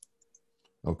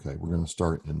Okay, we're going to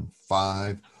start in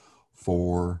five,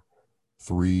 four,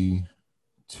 three,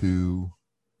 two,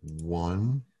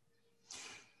 one.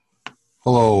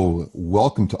 Hello,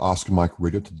 welcome to Oscar Mike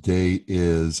Radio. Today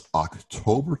is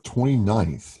October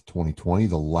 29th, 2020,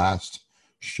 the last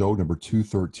show, number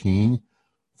 213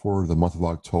 for the month of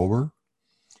October.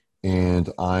 And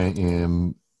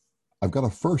I've got a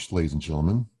first, ladies and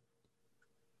gentlemen.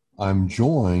 I'm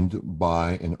joined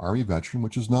by an Army veteran,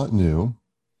 which is not new,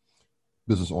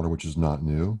 business owner, which is not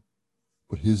new,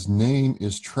 but his name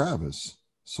is Travis.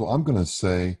 So I'm going to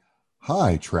say,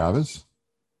 hi, Travis.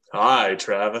 Hi,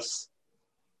 Travis.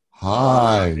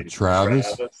 Hi,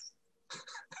 Travis. Travis.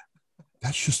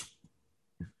 That's just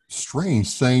strange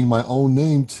saying my own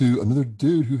name to another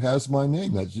dude who has my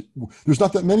name. There's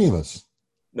not that many of us.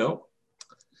 No,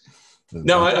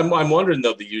 no. I'm wondering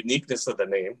though the uniqueness of the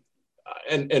name,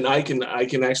 and I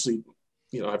can actually,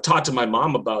 I've talked to my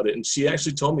mom about it, and she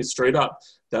actually told me straight up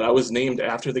that I was named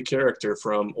after the character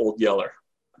from Old Yeller.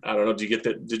 I don't know. Did you get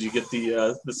that? Did you get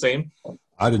the same?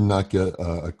 I did not get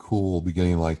a cool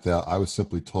beginning like that. I was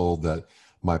simply told that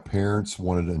my parents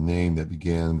wanted a name that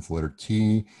began with the letter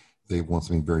T. They want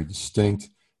something very distinct.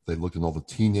 They looked at all the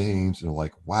T names and they're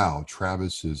like, wow,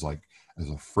 Travis is like, as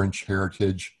a French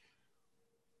heritage,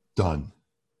 done.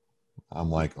 I'm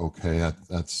like, okay,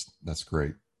 that's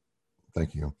great.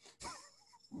 Thank you.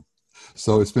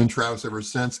 So it's been Travis ever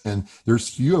since, and there's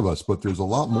few of us, but there's a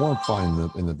lot more I'm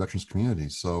finding in the veterans community.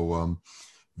 So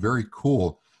very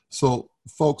cool. So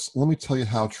folks, let me tell you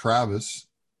how Travis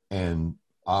and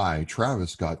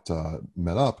Travis, got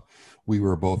met up. We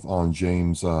were both on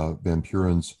James Van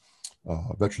Puren's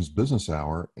Veterans Business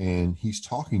Hour, and he's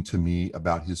talking to me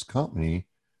about his company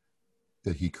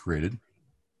that he created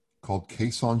called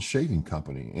Caisson Shaving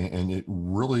Company, and it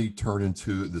really turned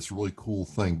into this really cool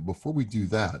thing. Before we do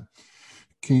that,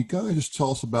 can you kind of just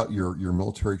tell us about your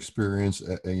military experience,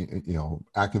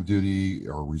 active duty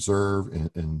or reserve,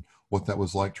 and what that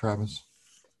was like, Travis?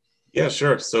 Yeah,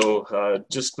 sure. So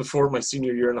just before my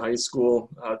senior year in high school,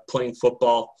 playing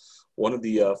football, one of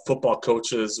the football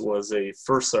coaches was a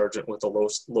first sergeant with a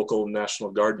local National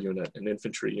Guard unit, an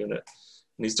infantry unit.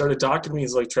 And he started talking to me.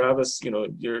 He's like, Travis,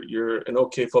 you're an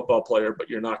okay football player, but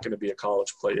you're not going to be a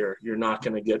college player. You're not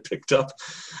going to get picked up.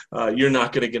 You're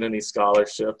not going to get any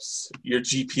scholarships. Your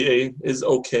GPA is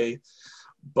okay,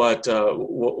 but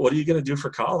what are you going to do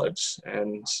for college?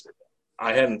 And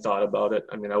I hadn't thought about it.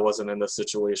 I mean, I wasn't in a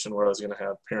situation where I was going to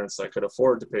have parents that could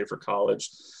afford to pay for college.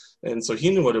 And so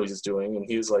he knew what he was doing. And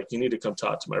he was like, you need to come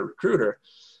talk to my recruiter.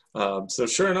 So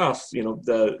sure enough,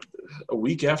 a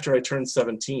week after I turned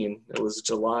 17, it was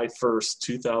July 1st,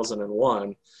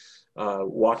 2001,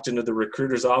 walked into the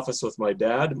recruiter's office with my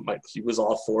dad. He was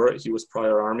all for it. He was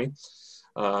prior Army.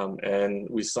 And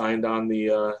we signed on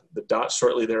the dot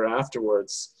shortly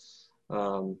thereafterwards.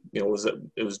 It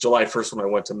was July 1st when I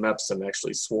went to MEPS and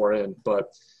actually swore in.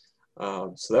 But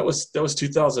so that was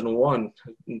 2001.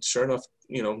 And sure enough,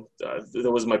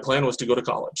 my plan was to go to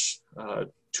college.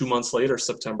 2 months later,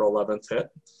 September 11th hit,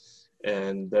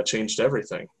 and that changed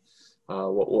everything.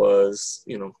 What was,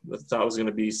 I thought was going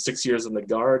to be 6 years in the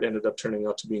Guard ended up turning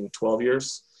out to being 12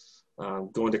 years.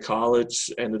 Going to college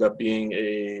ended up being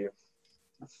a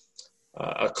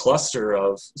cluster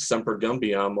of Semper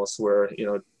Gumby almost, where,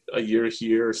 a year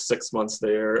here, 6 months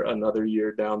there, another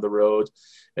year down the road.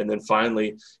 And then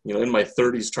finally, in my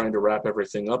 30s, trying to wrap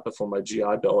everything up before my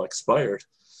GI Bill expired.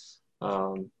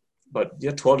 But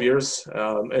yeah, 12 years.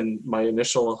 And my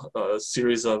initial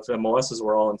series of MOSs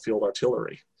were all in field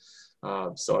artillery.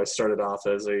 So I started off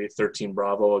as a 13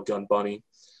 Bravo, a gun bunny.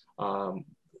 The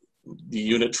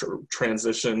unit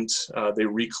transitioned. They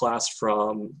reclassed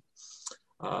from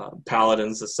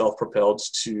Paladins, the self-propelled,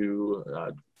 to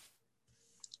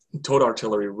towed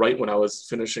artillery right when I was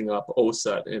finishing up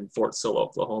OSET in Fort Sill,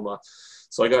 Oklahoma.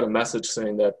 So I got a message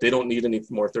saying that they don't need any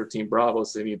more 13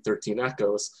 Bravos, they need 13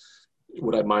 Echoes.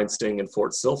 Would I mind staying in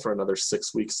Fort Sill for another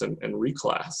 6 weeks and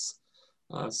reclass?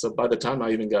 So by the time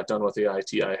I even got done with the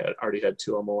IT, I had already had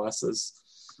 2 MOSs.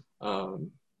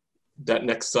 That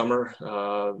next summer,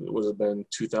 it would have been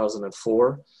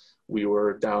 2004. We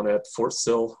were down at Fort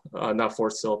Sill, not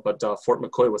Fort Sill, but Fort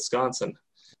McCoy, Wisconsin.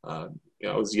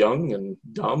 I was young and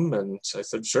dumb, and I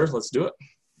said, sure, let's do it.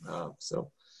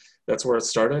 So that's where it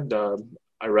started.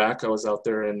 Iraq, I was out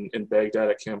there in Baghdad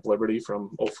at Camp Liberty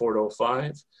from 04 to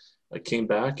 05. I came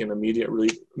back and immediately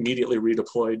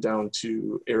redeployed down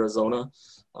to Arizona.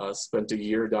 Spent a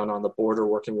year down on the border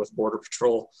working with Border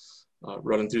Patrol,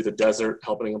 running through the desert,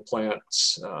 helping them plant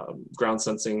ground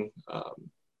sensors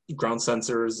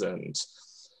and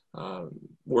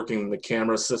working the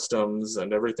camera systems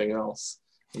and everything else.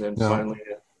 And then Now, finally,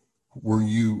 Were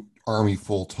you Army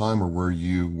full time, or were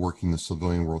you working the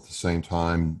civilian world at the same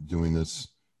time doing this?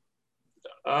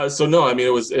 So no, I mean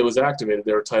it was activated.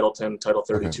 There were Title 10, Title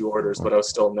Okay. 32 orders, but I was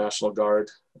still National Guard.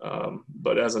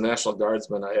 But as a National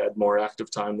Guardsman, I had more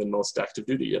active time than most active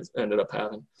duty ended up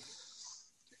having.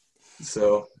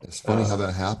 So It's funny how uh,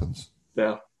 that happens.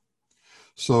 yeah,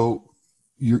 So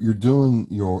you're doing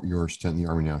your stint in the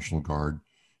Army National Guard,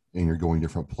 and you're going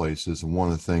different places. And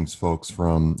one of the things, folks,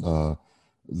 from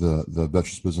the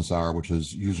Veterans Business Hour, which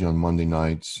is usually on Monday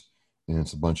nights, and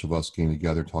it's a bunch of us getting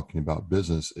together talking about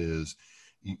business, is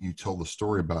you told the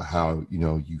story about how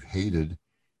you hated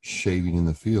shaving in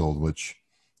the field, which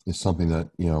is something that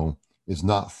is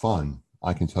not fun.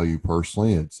 I can tell you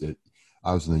personally,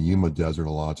 I was in the Yuma Desert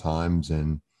a lot of times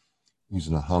and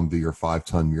using a Humvee or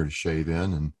 5-ton mirror to shave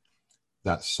in, and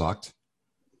that sucked.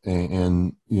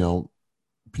 And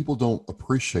people don't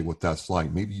appreciate what that's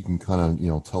like. Maybe you can kind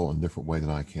of tell it in a different way than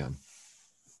I can.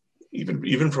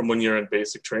 even from when you're in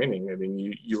basic training, I mean,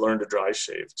 you learn to dry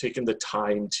shave. Taking the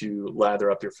time to lather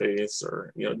up your face,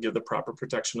 or give the proper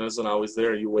protection isn't always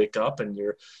there. You wake up and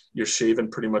you're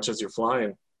shaving pretty much as you're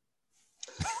flying.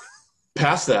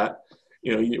 Past that,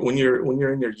 when you're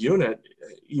in your unit,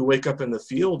 you wake up in the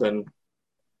field and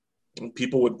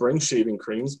people would bring shaving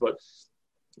creams, but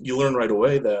you learn right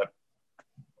away that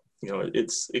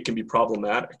it can be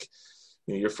problematic.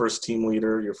 Your first team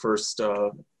leader, your first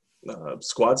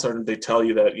squad sergeant, they tell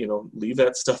you that leave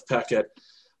that stuff back at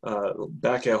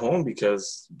home,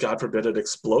 because God forbid it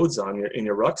explodes in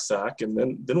your rucksack, and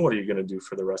then what are you going to do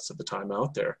for the rest of the time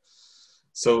out there?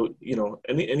 So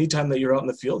any time that you're out in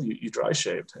the field, you dry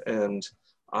shaved, and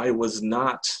I was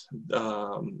not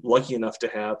lucky enough to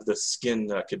have the skin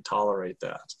that could tolerate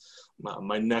that.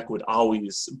 My neck would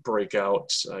always break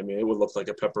out. I mean, it would look like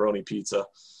a pepperoni pizza.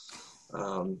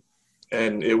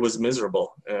 And it was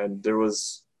miserable. And there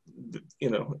was,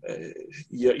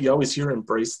 you always hear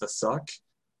embrace the suck,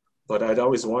 but I'd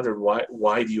always wondered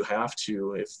why do you have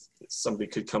to, if somebody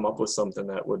could come up with something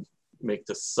that would make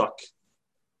the suck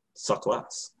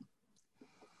less.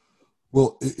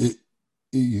 Well,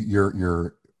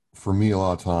 you're for me, a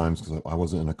lot of times, because I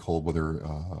wasn't in a cold weather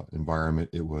environment,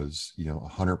 it was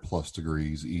 100 plus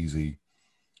degrees easy.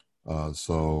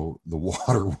 So the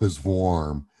water was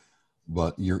warm,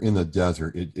 but you're in the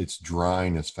desert. It's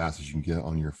drying as fast as you can get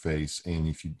on your face.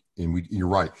 And you're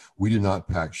right, we did not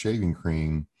pack shaving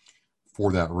cream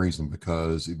for that reason,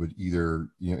 because it would either,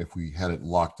 if we had it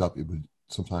locked up, it would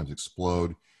sometimes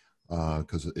explode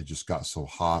because it just got so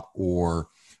hot, or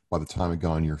by the time it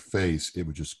got on your face, it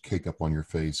would just cake up on your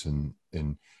face and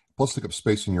plus take up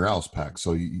space in your Alice pack.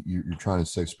 So you're trying to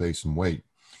save space and weight.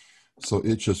 So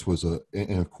it just was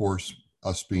and of course,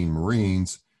 us being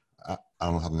Marines, I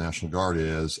don't know how the National Guard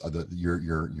is.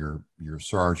 Your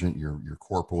sergeant, your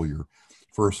corporal, your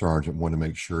first sergeant wanted to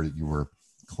make sure that you were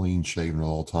clean shaven at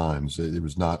all times. It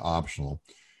was not optional.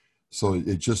 So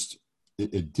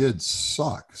it did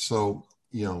suck. So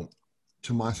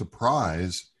to my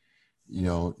surprise,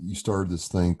 you started this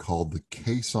thing called the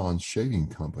Caisson Shaving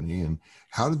Company. And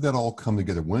how did that all come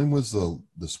together? When was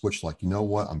the switch like,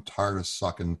 what, I'm tired of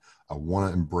sucking. I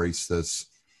want to embrace this.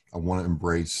 I want to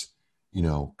embrace,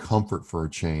 comfort for a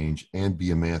change and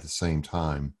be a man at the same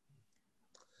time.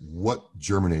 What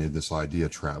germinated this idea,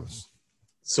 Travis?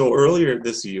 So earlier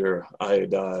this year, I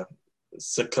had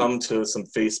succumbed to some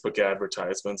Facebook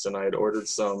advertisements, and I had ordered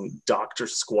some Dr.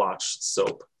 Squatch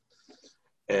soap.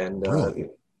 And Really?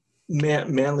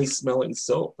 manly smelling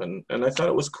soap, and I thought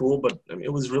it was cool, but I mean,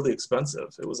 it was really expensive.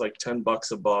 It was like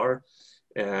 $10 a bar,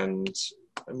 and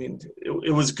I mean,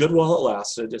 it was good while it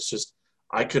lasted. It's just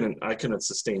I couldn't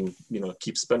sustain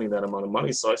keep spending that amount of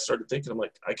money. So I started thinking, I'm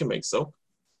like, I can make soap,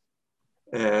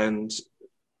 and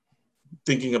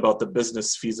thinking about the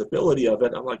business feasibility of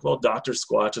it, I'm like, well, Dr.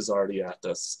 Squatch is already at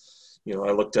this.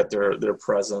 I looked at their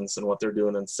presence and what they're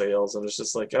doing in sales, and it's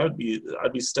just like I'd be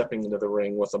stepping into the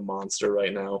ring with a monster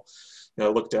right now. I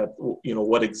looked at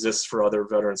what exists for other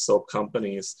veteran soap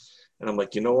companies, and I'm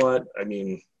like, you know what? I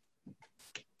mean,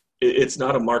 it's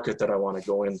not a market that I want to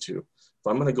go into. If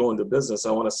I'm going to go into business,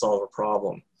 I want to solve a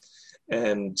problem,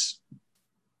 and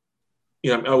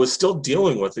I was still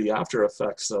dealing with the after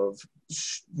effects of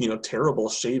terrible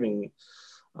shaving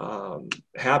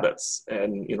habits.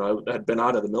 And, I had been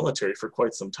out of the military for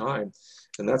quite some time.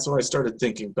 And that's when I started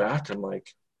thinking back. I'm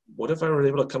like, what if I were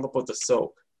able to come up with a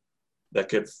soap that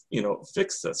could,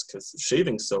 fix this? Because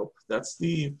shaving soap, that's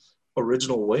the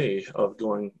original way of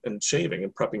going and shaving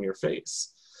and prepping your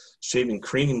face. Shaving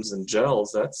creams and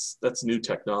gels, that's new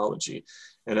technology.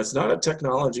 And it's not a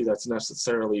technology that's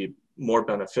necessarily more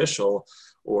beneficial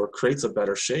or creates a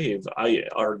better shave, I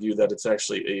argue that it's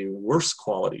actually a worse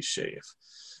quality shave.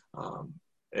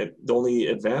 The only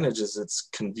advantage is its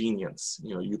convenience.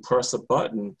 You press a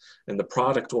button and the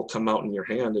product will come out in your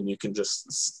hand and you can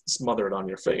just smother it on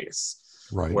your face.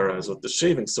 Right. Whereas with the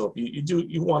shaving soap,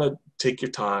 you want to take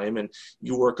your time and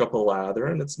you work up a lather,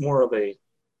 and it's more of a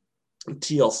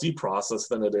TLC process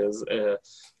than it is a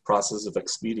process of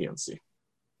expediency.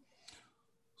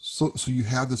 So you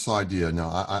have this idea now.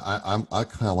 I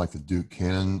kind of like the Duke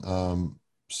Cannon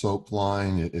soap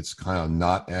line. It's kind of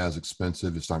not as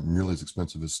expensive. It's not nearly as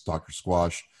expensive as Dr.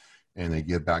 Squash, and they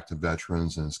give back to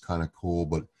veterans, and it's kind of cool.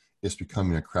 But it's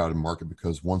becoming a crowded market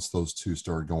because once those two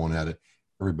started going at it,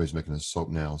 everybody's making a soap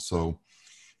now. So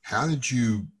how did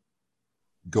you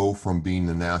go from being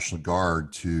the National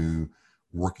Guard to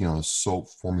working on a soap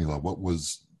formula? What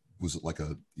was it like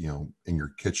in your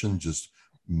kitchen, just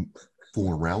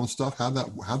fooling around with stuff? How'd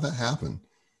that happen?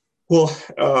 Well,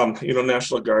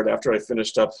 National Guard, after I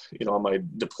finished up, on my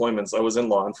deployments, I was in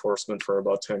law enforcement for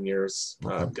about 10 years,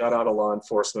 Okay. Got out of law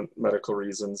enforcement, medical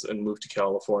reasons, and moved to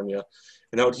California.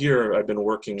 And out here, I've been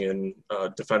working in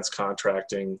defense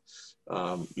contracting,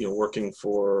 working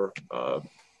for a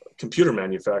computer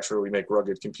manufacturer. We make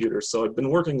rugged computers. So I've been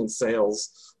working in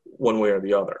sales one way or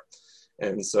the other.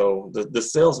 And so the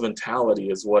sales mentality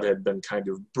is what had been kind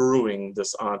of brewing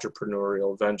this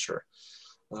entrepreneurial venture.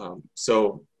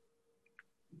 So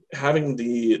having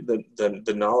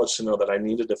the knowledge to know that I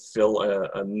needed to fill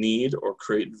a need or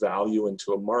create value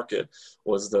into a market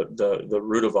was the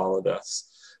root of all of this.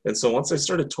 And so once I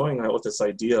started toying out with this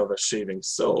idea of a shaving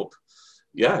soap,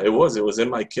 yeah, it was in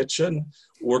my kitchen,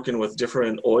 working with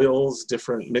different oils,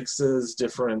 different mixes,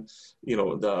 different,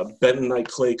 the bentonite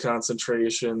clay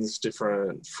concentrations,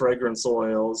 different fragrance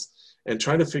oils, and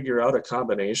trying to figure out a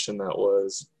combination that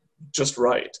was just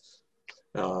right.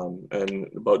 And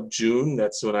about June,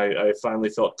 that's when I finally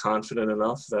felt confident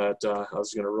enough that I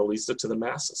was going to release it to the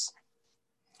masses.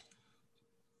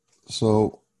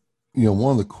 So,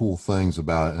 one of the cool things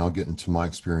about it, and I'll get into my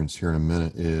experience here in a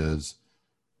minute, is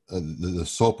the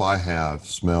soap I have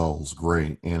smells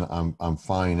great, and I'm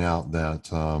finding out that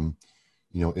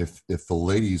if the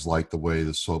ladies like the way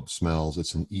the soap smells,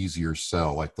 it's an easier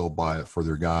sell. Like they'll buy it for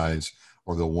their guys,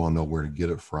 or they'll want to know where to get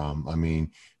it from. I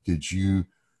mean, who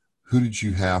did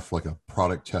you have for like a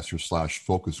product tester /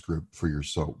 focus group for your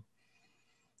soap?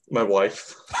 My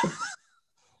wife.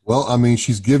 Well, I mean,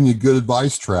 she's giving you good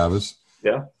advice, Travis.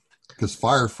 Yeah. Because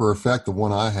Fire for Effect, the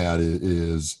one I had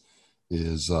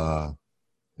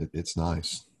it's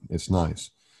nice. It's nice.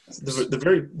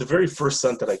 The very first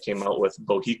scent that I came out with,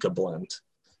 Bohica Blend.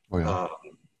 Oh yeah.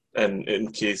 And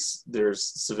in case there's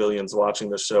civilians watching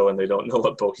the show and they don't know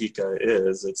what Bohica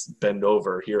is, it's bend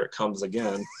over, here it comes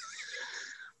again.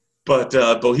 But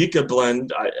Bohica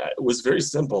Blend, I was very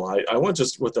simple. I went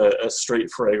just with a straight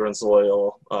fragrance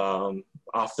oil,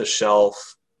 off the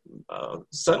shelf,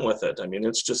 scent with it. I mean,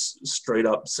 it's just straight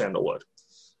up sandalwood.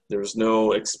 There's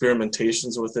no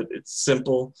experimentations with it. It's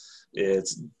simple.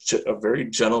 It's a very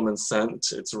gentleman scent.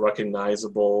 It's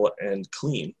recognizable and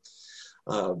clean.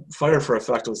 Fire for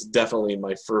Effect was definitely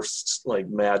my first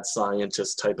mad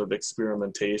scientist type of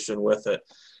experimentation with it.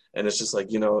 And it's just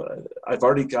I've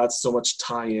already got so much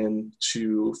tie-in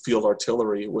to field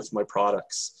artillery with my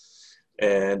products.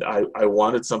 And I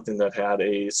wanted something that had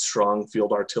a strong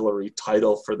field artillery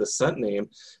title for the scent name.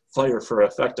 Fire for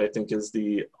Effect, I think, is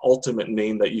the ultimate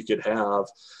name that you could have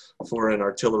for an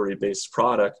artillery-based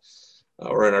product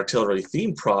or an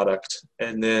artillery-themed product.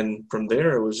 And then from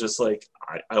there, it was just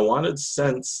I wanted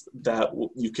scents that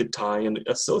you could tie and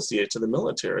associate to the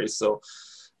military. So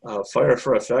Fire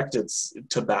for Effect, it's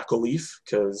tobacco leaf,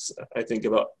 because I think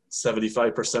about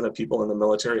 75% of people in the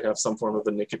military have some form of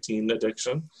a nicotine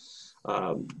addiction.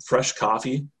 Fresh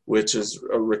coffee, which is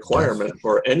a requirement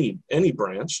for any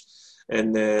branch.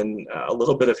 And then a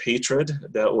little bit of hatred,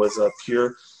 that was a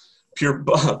pure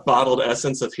bottled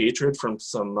essence of hatred from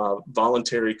some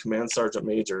voluntary command sergeant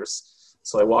majors.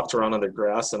 So I walked around on the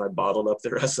grass and I bottled up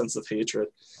their essence of hatred.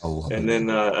 And then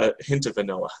a hint of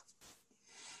vanilla.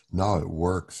 No, it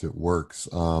works. It works.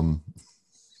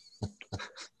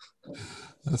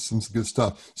 That's some good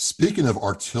stuff. Speaking of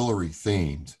artillery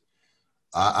themed,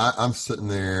 I'm sitting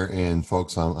there, and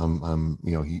folks,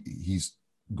 he's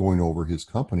going over his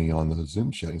company on the Zoom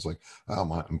chat. He's like,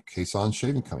 I'm Caisson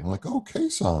Shaving Company. I'm like, oh,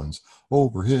 Caissons,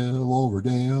 over hill, over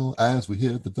dale, as we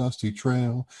hit the dusty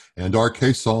trail, and our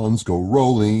caissons go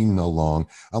rolling along.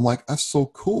 I'm like, that's so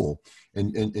cool.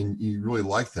 And you really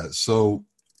like that. So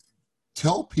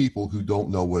tell people who don't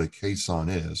know what a caisson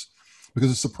is,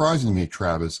 because it's surprising to me,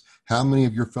 Travis, how many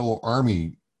of your fellow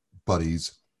Army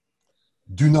buddies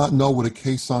do not know what a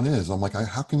caisson is. I'm like,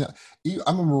 how can that?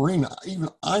 I'm a Marine. Even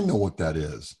I know what that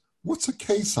is. What's a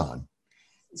caisson?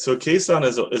 So caisson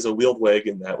is a wheeled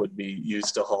wagon that would be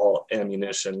used to haul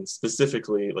ammunition,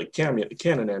 specifically like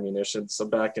cannon ammunition. So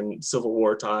back in Civil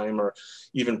War time or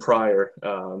even prior,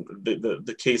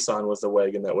 the caisson was the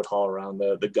wagon that would haul around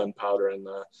the gunpowder and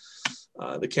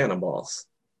the cannonballs.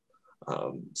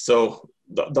 So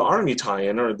the Army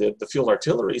tie-in, or the field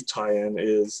artillery tie-in,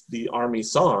 is the Army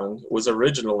song was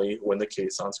originally When the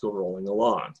Caissons Go Rolling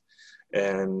Along.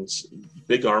 And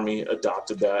Big Army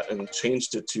adopted that and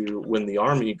changed it to When the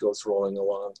Army Goes Rolling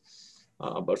Along.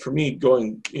 But for me,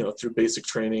 going through basic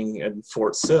training at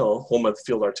Fort Sill, home of the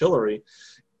field artillery,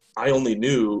 I only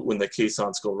knew When the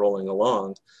Caissons Go Rolling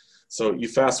Along. So you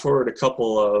fast forward a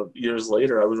couple of years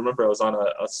later, I would remember I was on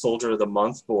a Soldier of the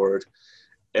Month board,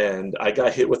 and I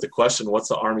got hit with the question, what's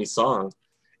the Army song?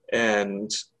 And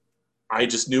I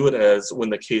just knew it as When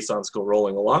the Caissons Go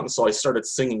Rolling Along. So I started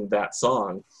singing that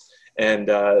song. And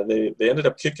they ended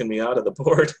up kicking me out of the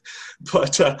board.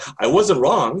 But I wasn't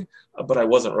wrong, but I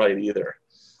wasn't right either.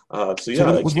 What's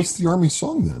the Army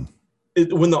song then?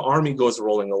 When the Army Goes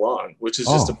Rolling Along, which is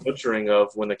just a Oh, butchering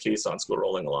of When the Caissons Go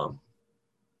Rolling Along.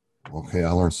 okay.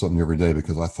 I learned something every day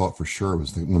because I thought for sure it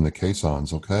was when the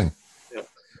caissons. Okay. Yeah.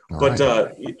 All But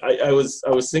right. I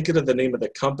was thinking of the name of the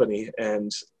company,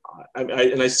 and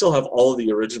I still have all of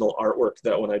the original artwork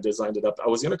that when I designed it up, I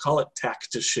was going to call it Tack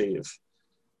to Shave,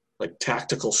 like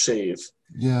tactical shave.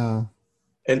 Yeah.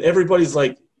 And everybody's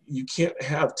like, you can't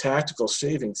have tactical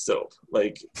shaving soap.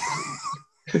 Like,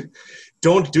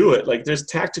 don't do it. Like, there's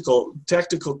tactical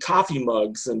coffee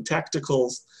mugs and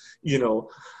tactical, you know,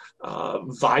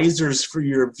 visors for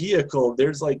your vehicle.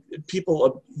 There's like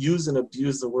people use and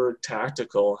abuse the word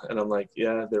tactical. And I'm like,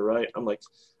 yeah, they're right. I'm like,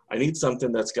 I need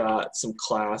something that's got some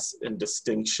class and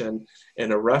distinction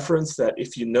and a reference that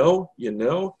if you know, you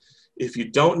know. If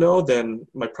you don't know, then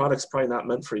my product's probably not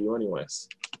meant for you anyways.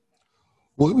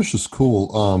 Well, it was just cool.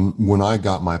 When I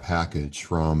got my package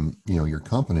from your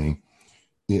company,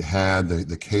 it had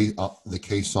the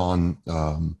caisson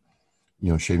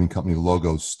shaving company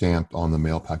logo stamped on the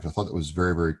mail package. I thought that was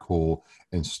very, very cool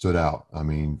and stood out. I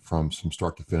mean, from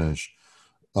start to finish.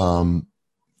 Um,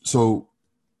 so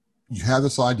you have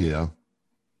this idea.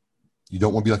 You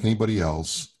don't want to be like anybody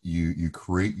else. You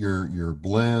create your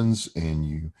blends, and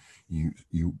you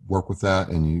work with that,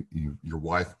 and your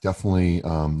wife definitely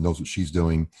knows what she's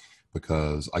doing,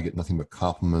 because I get nothing but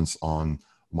compliments on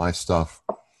my stuff.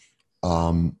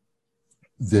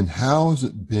 Then how has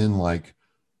it been like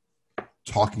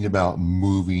talking about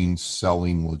moving,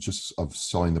 selling, logistics of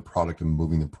selling the product and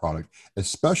moving the product,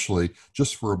 especially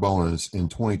just for a bonus in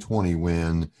 2020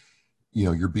 when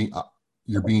you're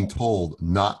being told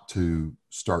not to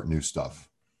start new stuff?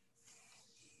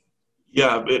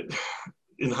 Yeah,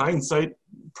 in hindsight,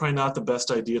 probably not the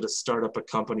best idea to start up a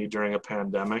company during a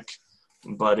pandemic.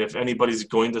 But if anybody's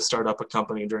going to start up a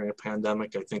company during a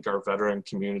pandemic, I think our veteran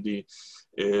community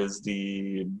is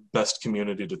the best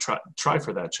community to try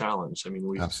for that challenge. I mean,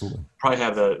 we Absolutely. probably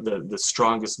have the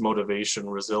strongest motivation,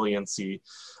 resiliency,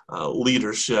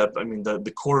 leadership. I mean,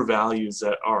 the core values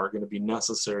that are going to be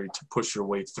necessary to push your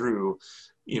way through,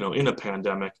 in a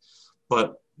pandemic.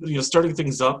 But starting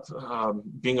things up,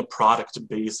 being a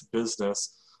product-based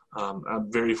business, I'm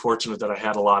very fortunate that I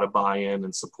had a lot of buy-in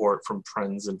and support from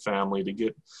friends and family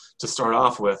to start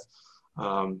off with.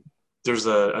 There's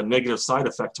a negative side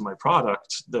effect to my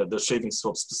product, the shaving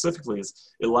soap specifically,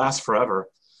 is it lasts forever.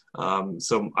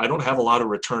 So I don't have a lot of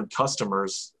return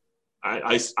customers.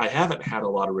 I haven't had a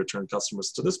lot of return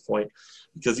customers to this point,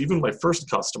 because even my first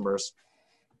customers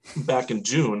back in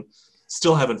June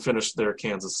still haven't finished their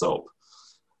cans of soap.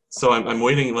 So I'm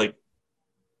waiting, like,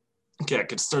 okay, I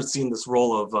could start seeing this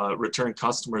roll of return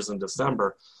customers in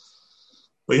December.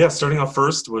 But yeah, starting off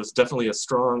first was definitely a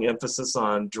strong emphasis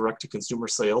on direct-to-consumer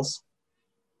sales.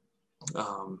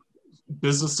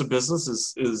 Business to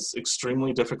business is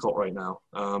extremely difficult right now.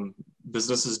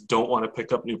 Businesses don't want to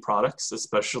pick up new products,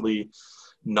 especially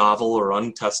novel or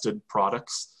untested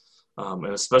products.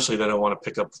 And especially they don't want to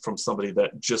pick up from somebody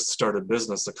that just started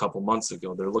business a couple months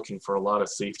ago. They're looking for a lot of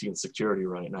safety and security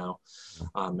right now.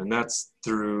 And that's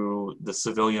through the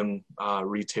civilian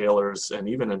retailers and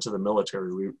even into the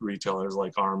military retailers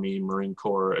like Army, Marine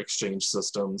Corps, Exchange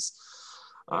Systems.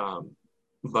 But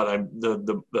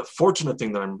the fortunate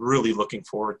thing that I'm really looking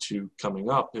forward to coming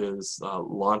up is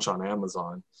launch on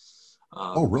Amazon.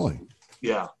 Oh, really?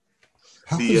 Yeah.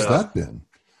 How has that been?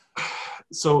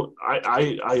 So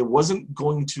I wasn't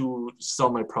going to sell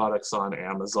my products on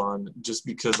Amazon just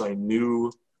because I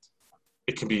knew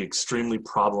it can be extremely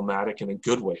problematic in a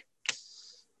good way.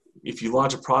 if you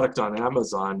launch a product on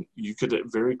Amazon, you could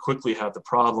very quickly have the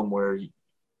problem where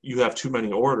you have too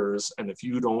many orders, and if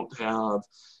you don't have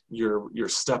your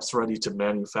steps ready to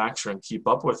manufacture and keep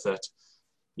up with it,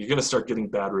 you're going to start getting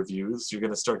bad reviews. You're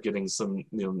going to start getting some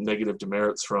negative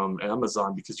demerits from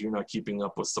Amazon because you're not keeping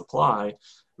up with supply.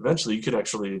 Eventually, you could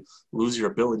actually lose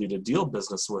your ability to deal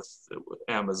business with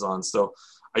Amazon. So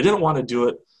I didn't want to do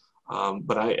it,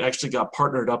 but I actually got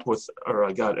partnered up with, or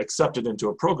I got accepted into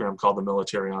a program called the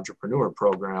Military Entrepreneur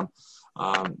Program.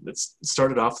 It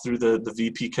started off through the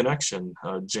VP connection.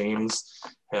 James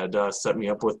had set me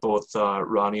up with both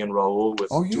Ronnie and Raul with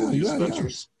Dual Use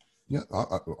Ventures. Yeah,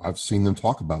 I've seen them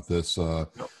talk about this.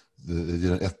 They did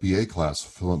an FBA class,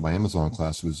 Fulfillment by Amazon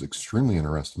class. It was extremely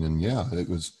interesting, and yeah, it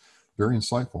was very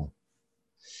insightful.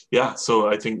 Yeah, so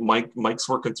I think Mike's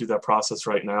working through that process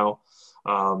right now.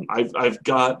 I've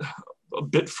got a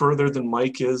bit further than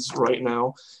Mike is right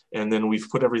now, and then we've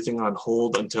put everything on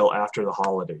hold until after the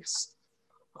holidays,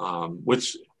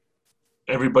 which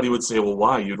everybody would say, well,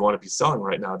 why? You'd want to be selling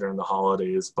right now during the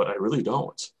holidays, but I really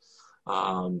don't.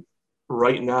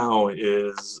 Right now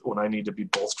is when I need to be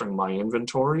bolstering my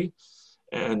inventory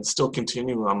and still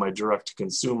continuing on my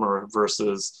direct-to-consumer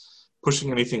versus pushing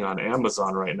anything on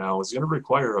Amazon right now is going to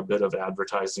require a bit of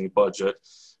advertising budget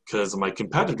because my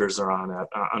competitors are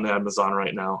on Amazon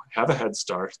right now, have a head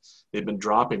start. They've been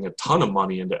dropping a ton of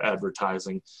money into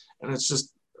advertising, and it's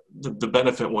just the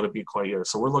benefit wouldn't be quite here.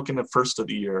 So we're looking at first of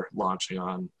the year launching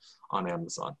on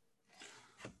Amazon.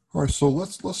 All right, so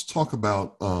let's talk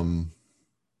about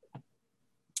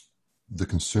the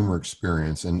consumer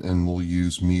experience, and we'll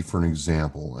use me for an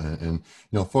example. And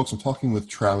folks, I'm talking with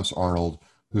Travis Arnold,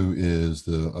 who is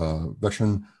the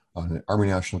veteran Army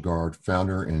National Guard,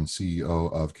 founder and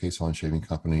CEO of Caisson Shaving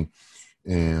Company,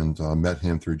 and met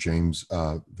him through James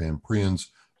Van Prien's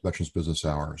Veterans Business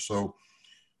Hour. So,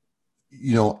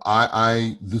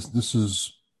 this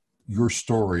is your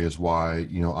story is why,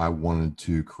 I wanted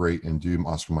to create and do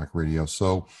Oscar Mike Radio.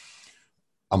 So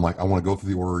I'm like, I want to go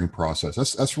through the ordering process.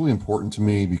 That's really important to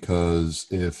me, because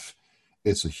if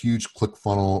it's a huge click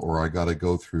funnel or I got to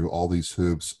go through all these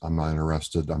hoops, I'm not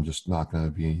interested. I'm just not going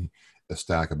to be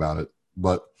ecstatic about it.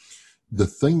 But the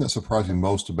thing that surprised me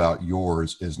most about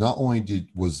yours is not only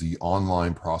was the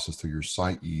online process through your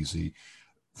site easy,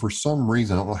 for some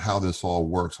reason, I don't know how this all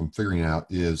works, I'm figuring it out,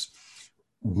 is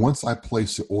once I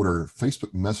placed the order,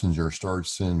 Facebook Messenger started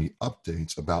sending me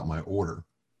updates about my order.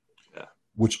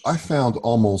 Which I found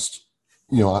almost,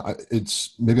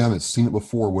 it's maybe I haven't seen it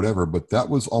before, whatever, but that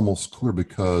was almost clear,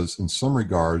 because in some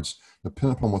regards,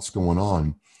 depending upon what's going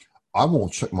on, I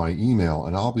won't check my email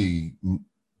and I'll be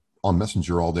on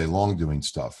Messenger all day long doing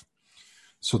stuff.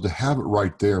 So to have it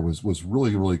right there was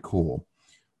really, really cool.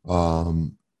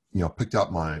 Picked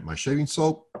out my shaving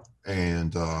soap,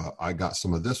 and I got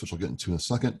some of this, which I'll get into in a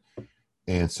second,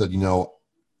 and said,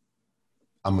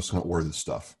 I'm just going to order this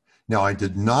stuff. Now, I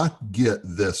did not get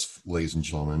this, ladies and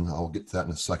gentlemen. I'll get to that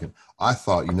in a second. I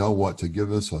thought, to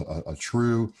give us a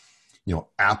true,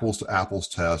 apples to apples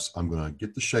test, I'm going to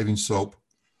get the shaving soap,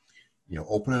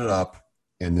 open it up,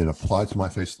 and then apply it to my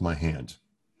face with my hand.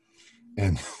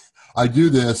 And I do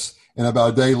this, and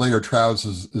about a day later, Travis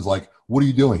is like, "What are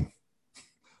you doing?"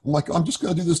 I'm like, "I'm just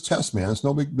going to do this test, man. It's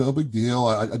no big deal.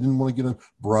 I didn't want to get a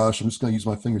brush. I'm just going to use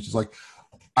my fingers." She's like,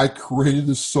 "I created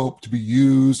this soap to be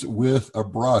used with a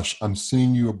brush. I'm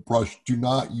seeing you a brush. Do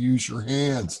not use your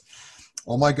hands."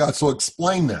 Oh my God. So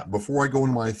explain that before I go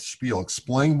into my spiel.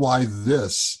 Explain why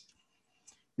this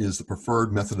is the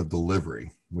preferred method of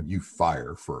delivery when you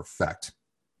fire for effect.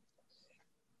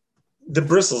 The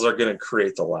bristles are going to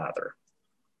create the lather.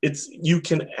 You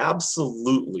can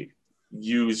absolutely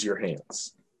use your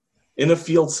hands in a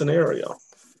field scenario.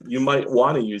 You might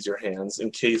want to use your hands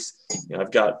in case,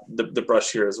 I've got the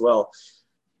brush here as well.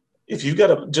 If you've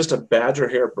got just a badger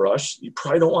hair brush, you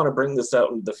probably don't want to bring this out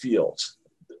into the field,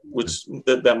 which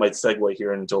that might segue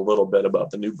here into a little bit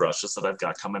about the new brushes that I've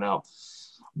got coming out.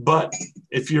 But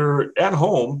if you're at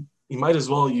home, you might as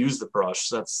well use the brush.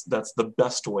 That's the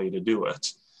best way to do it.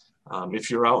 If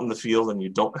you're out in the field and you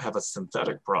don't have a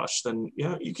synthetic brush, then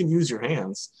you can use your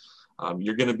hands.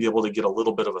 You're going to be able to get a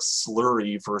little bit of a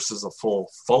slurry versus a full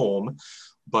foam,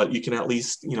 but you can at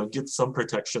least, get some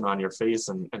protection on your face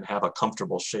and have a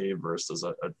comfortable shave versus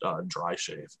a dry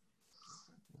shave.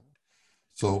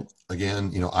 So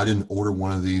again, I didn't order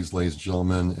one of these, ladies and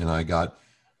gentlemen, and I got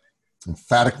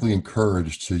emphatically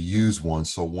encouraged to use one.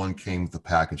 So one came with the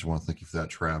package. I want to thank you for that,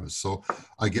 Travis. So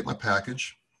I get my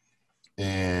package,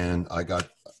 and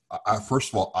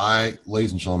first of all,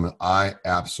 ladies and gentlemen, I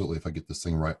absolutely, if I get this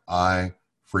thing right, I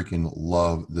freaking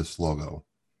love this logo.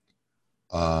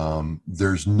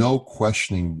 There's no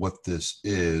questioning what this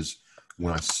is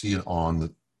when I see it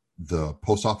on the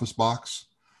post office box.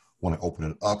 When I open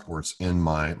it up, where it's in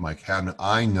my cabinet,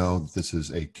 I know that this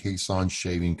is a Caisson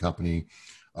Shaving Company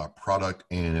product.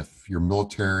 And if you're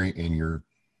military and you're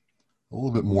a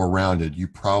little bit more rounded, you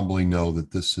probably know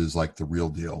that this is like the real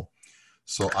deal.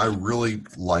 So I really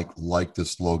like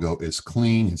this logo. It's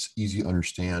clean. It's easy to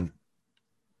understand.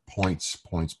 Points.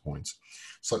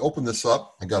 So I open this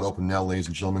up. I got it open now, ladies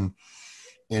and gentlemen.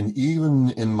 And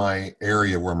even in my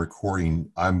area where I'm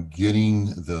recording, I'm getting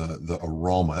the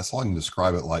aroma. That's all I can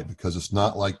describe it like, because it's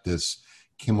not like this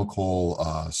chemical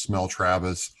smell,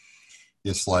 Travis.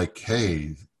 It's like,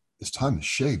 hey, it's time to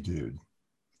shave, dude.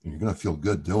 And you're going to feel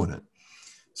good doing it.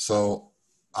 So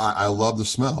I love the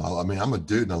smell. I mean, I'm a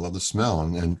dude and I love the smell.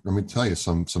 And let me tell you,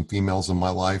 some females in my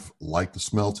life like the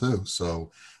smell too.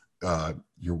 So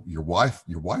your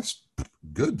wife's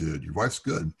good, dude. Your wife's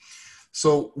good.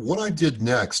 So what I did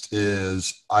next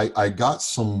is I got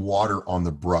some water on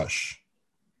the brush.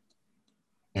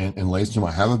 And ladies and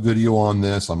gentlemen, I have a video on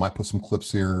this. I might put some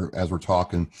clips here as we're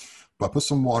talking. But I put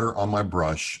some water on my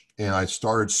brush and I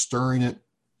started stirring it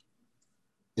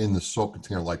in the soap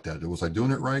container like that. Was I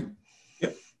doing it right?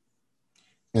 Yep.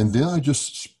 And then I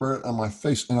just spread it on my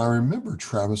face. And I remember,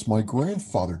 Travis, my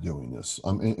grandfather doing this.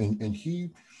 And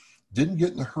he didn't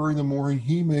get in a hurry in the morning.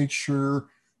 He made sure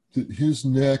that his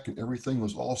neck and everything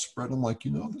was all spread. I'm like,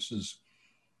 this is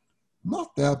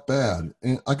not that bad.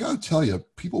 And I got to tell you,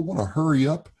 people want to hurry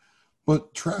up.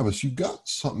 But Travis, you got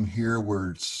something here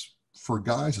where it's for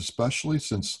guys, especially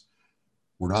since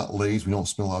we're not ladies, we don't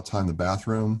spend a lot of time in the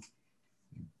bathroom.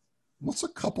 What's a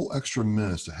couple extra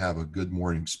minutes to have a good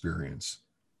morning experience?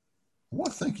 I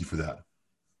want to thank you for that.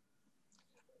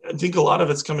 I think a lot of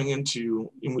it's coming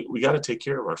into, we got to take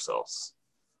care of ourselves.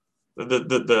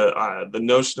 The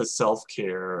notion of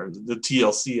self-care, the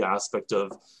TLC aspect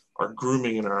of our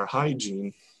grooming and our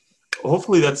hygiene,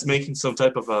 hopefully that's making some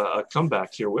type of a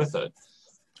comeback here with it.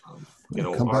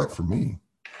 Come back for me.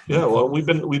 Yeah, well, we've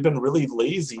been really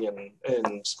lazy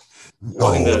and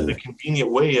wanting the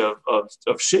convenient way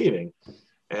of shaving,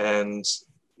 and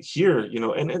here,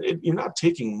 and you're not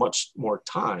taking much more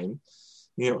time,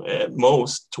 at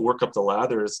most to work up the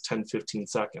lather is 10, 15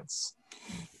 seconds.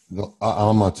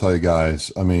 I'm going to tell you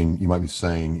guys, I mean, you might be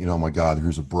saying, oh my God,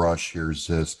 here's a brush, here's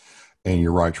this. And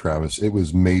you're right, Travis. It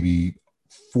was maybe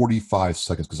 45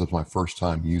 seconds because it was my first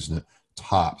time using it,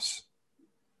 tops,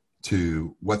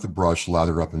 to wet the brush,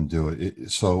 lather up and do it.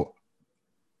 So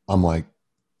I'm like,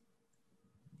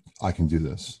 I can do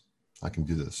this.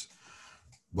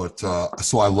 But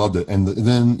so I loved it. And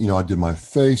then, I did my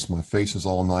face. My face is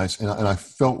all nice. And I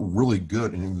felt really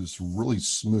good. And it was really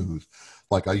smooth.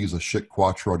 Like I use a Schick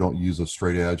Quattro. I don't use a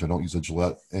straight edge. I don't use a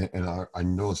Gillette. And I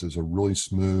noticed it was a really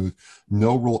smooth,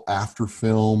 no real after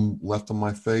film left on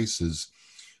my face.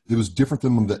 It was different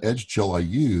than the edge gel I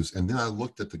use. And then I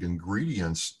looked at the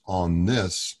ingredients on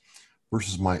this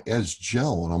versus my edge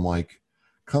gel. And I'm like,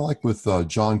 kind of like with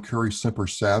John Curry Semper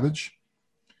Savage.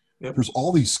 Yep. There's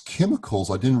all these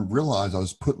chemicals I didn't realize I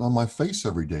was putting on my face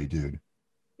every day, dude.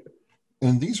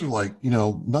 And these are like,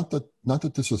 not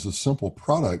that this is a simple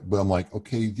product, but I'm like,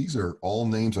 okay, these are all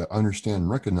names I understand and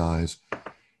recognize.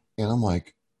 And I'm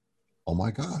like, oh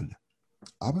my God,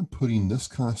 I've been putting this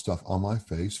kind of stuff on my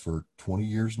face for 20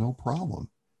 years, no problem.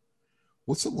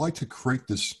 What's it like to create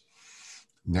this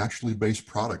naturally based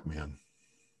product, man?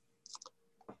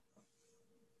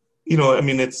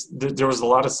 There was a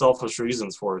lot of selfish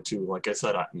reasons for it too. Like I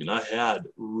said, I had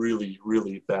really,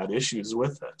 really bad issues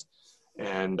with it.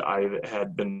 And I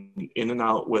had been in and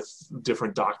out with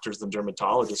different doctors and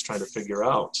dermatologists trying to figure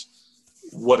out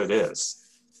what it is.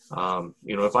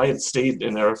 If I had stayed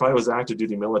in there, if I was active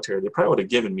duty military, they probably would have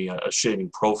given me a shaving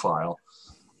profile.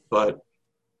 But,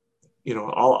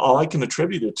 all I can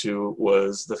attribute it to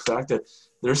was the fact that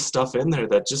there's stuff in there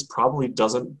that just probably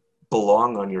doesn't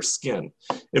belong on your skin.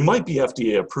 It might be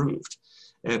FDA approved.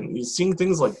 And you're seeing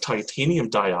things like titanium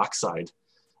dioxide.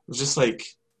 It was just like,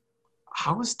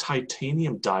 how is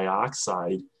titanium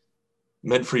dioxide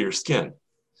meant for your skin?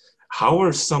 How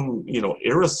are some,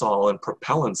 aerosol and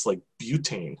propellants like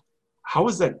butane? How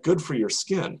is that good for your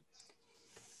skin?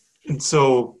 And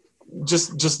so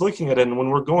just looking at it, and when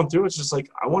we're going through, it's just like,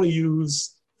 I want to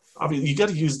use, obviously you got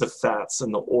to use the fats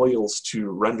and the oils to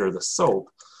render the soap,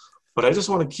 but I just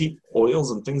want to keep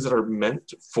oils and things that are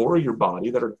meant for your body,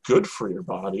 that are good for your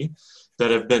body,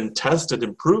 that have been tested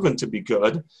and proven to be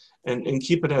good, and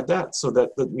keep it at that, so that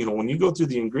when you go through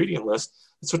the ingredient list,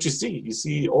 that's what you see. You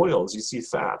see oils, you see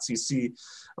fats, you see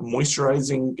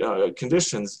moisturizing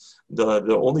conditions.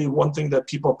 The only one thing that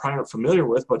people probably aren't familiar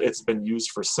with, but it's been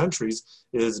used for centuries,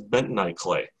 is bentonite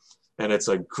clay. And it's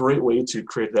a great way to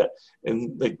create that.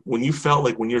 And like when you felt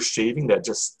like when you're shaving, that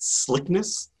just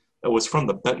slickness, it was from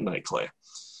the bentonite clay.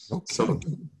 Okay. So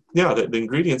yeah, the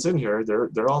ingredients in here,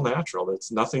 they're all natural.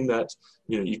 It's nothing that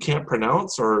you can't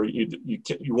pronounce, or you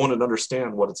won't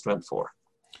understand what it's meant for.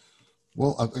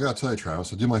 Well, I got to tell you,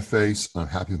 Travis, I do my face, and I'm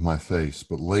happy with my face.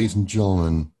 But ladies and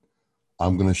gentlemen,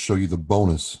 I'm going to show you the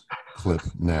bonus clip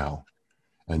now.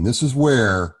 And this is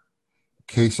where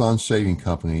Caisson Shaving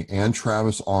Company and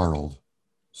Travis Arnold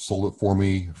sold it for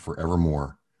me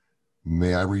forevermore.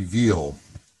 May I reveal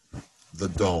the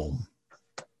dome?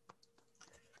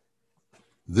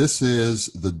 This is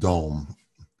the dome.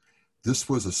 This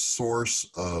was a source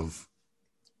of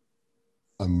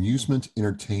amusement,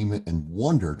 entertainment, and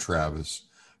wonder, Travis,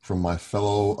 from my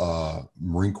fellow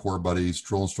Marine Corps buddies,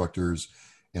 drill instructors,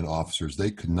 and officers.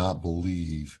 They could not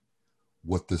believe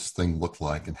what this thing looked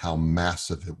like and how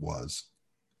massive it was.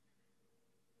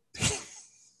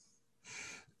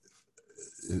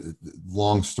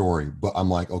 Long story, but I'm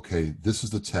like, okay, this is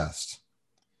the test.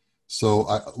 So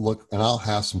I look, and I'll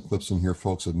have some clips in here,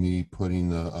 folks, of me putting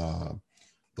the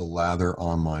lather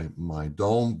on my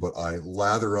dome, but I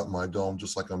lather up my dome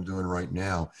just like I'm doing right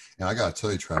now. And I got to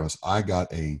tell you, Travis, I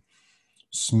got a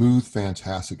smooth,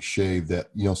 fantastic shave that,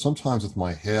 sometimes with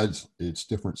my head, it's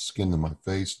different skin than my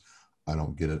face. I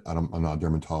don't get it. I'm not a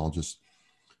dermatologist,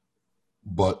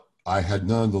 but I had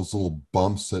none of those little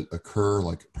bumps that occur,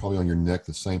 like probably on your neck,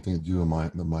 the same thing that do in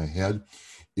my head.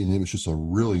 And it was just a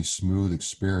really smooth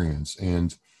experience.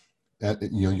 And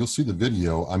you'll see the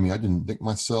video. I mean, I didn't nick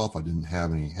myself. I didn't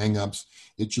have any hangups.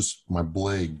 It just, my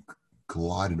blade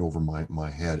glided over my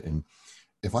head. And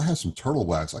if I had some turtle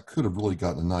wax, I could have really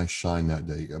gotten a nice shine that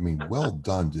day. I mean, well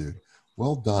done, dude.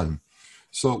 Well done.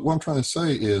 So what I'm trying to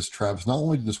say is, Travis, not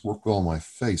only did this work well on my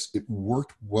face, it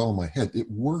worked well on my head. It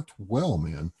worked well,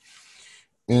 man.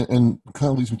 And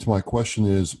kind of leads me to my question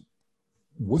is,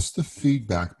 what's the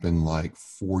feedback been like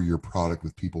for your product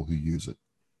with people who use it?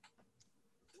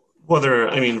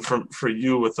 For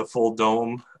you with the full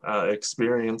dome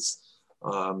experience,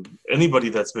 anybody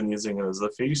that's been using it as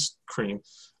a face cream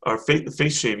or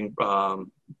face shaving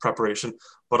preparation,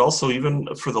 but also even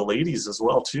for the ladies as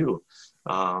well too,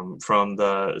 from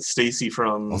the Stacy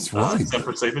from That's right.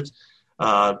 Semper Savage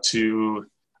to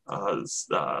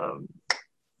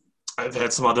I've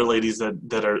had some other ladies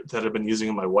that have been using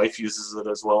it. My wife uses it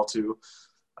as well too.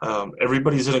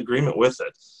 Everybody's in agreement with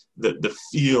it. The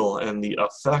feel and the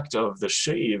effect of the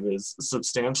shave is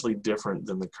substantially different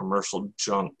than the commercial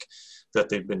junk that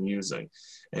they've been using.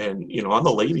 And, on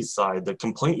the ladies' side, the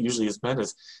complaint usually has been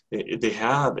is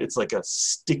it's like a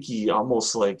sticky,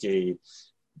 almost like a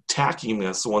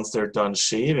tackiness once they're done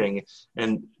shaving,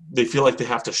 and they feel like they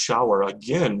have to shower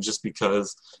again just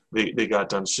because they got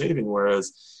done shaving.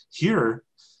 Whereas here,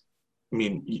 I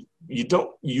mean,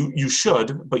 you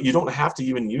should, but you don't have to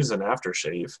even use an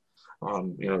aftershave.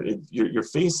 Your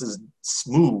face is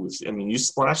smooth. I mean, you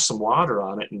splash some water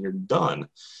on it and you're done.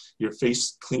 Your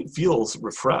face feels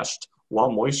refreshed while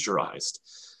moisturized.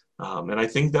 And I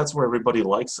think that's where everybody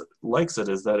likes it,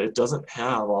 is that it doesn't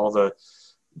have all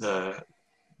the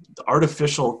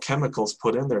artificial chemicals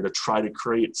put in there to try to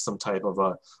create some type of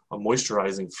a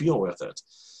moisturizing feel with it.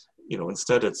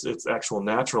 Instead it's actual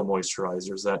natural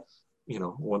moisturizers that,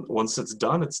 once it's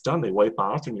done, it's done. They wipe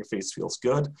off and your face feels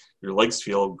good. Your legs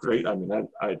feel great. I mean,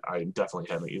 I definitely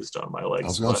haven't used it on my legs. I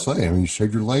was going to say, you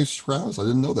shaved your legs, Travis? I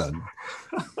didn't know that.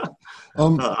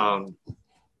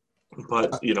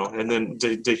 But, and then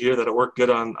to hear that it worked good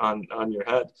on your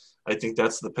head, I think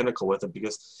that's the pinnacle with it,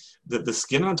 because the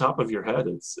skin on top of your head,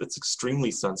 it's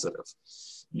extremely sensitive.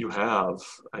 You have,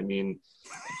 a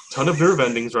ton of nerve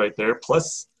endings right there.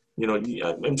 Plus,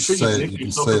 I'm sure you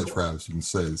can say it, Travis. You can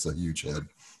say it's a huge head.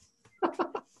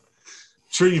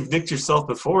 Sure, you've nicked yourself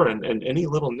before, and any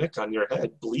little nick on your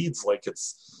head bleeds like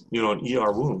it's an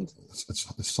ER wound.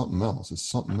 It's something else. It's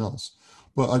something else.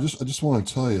 But I just want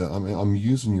to tell you, I'm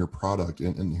using your product,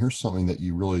 and here's something that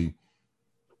you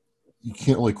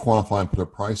can't really quantify and put a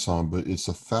price on, but it's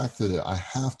the fact that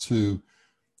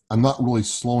I'm not really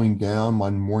slowing down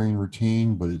my morning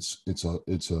routine, but it's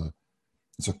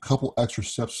a couple extra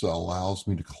steps that allows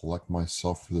me to collect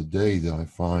myself for the day that I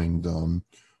find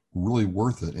really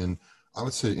worth it. And I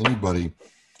would say to anybody,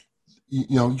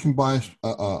 you can buy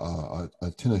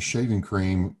a tin of shaving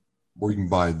cream, or you can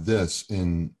buy this,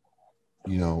 and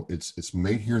it's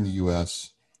made here in the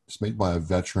U.S. It's made by a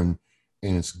veteran,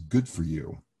 and it's good for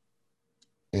you.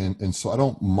 And so I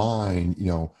don't mind,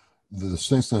 the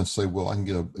thing's going to say, well, I can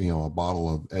get a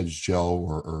bottle of Edge Gel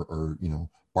or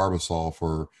Barbasol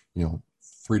for,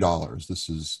 $3. This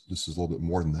is a little bit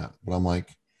more than that. But I'm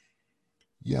like,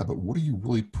 yeah, but what are you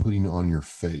really putting on your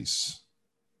face?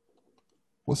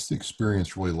 What's the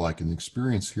experience really like? And the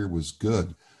experience here was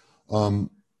good. Do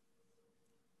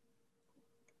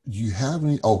you have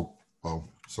any? Oh,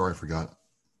 sorry, I forgot.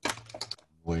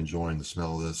 Really enjoying the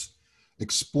smell of this.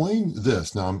 Explain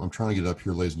this. Now I'm trying to get up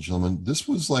here, ladies and gentlemen. This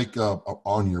was like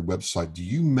on your website. Do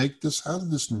you make this? How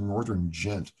did this Northern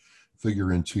Gent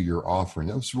figure into your offering?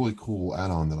 That was a really cool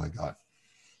add-on that I got.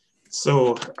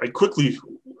 So I quickly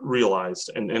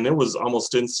realized, and it was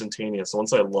almost instantaneous.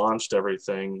 Once I launched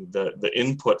everything, the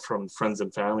input from friends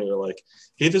and family are like,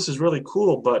 hey, this is really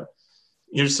cool, but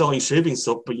you're selling shaving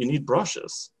soap, but you need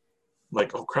brushes. I'm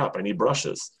like, oh crap, I need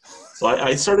brushes. So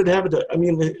I started having to,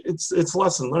 it's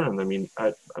lesson learned.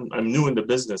 I'm new into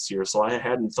business here, so I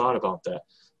hadn't thought about that.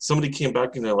 Somebody came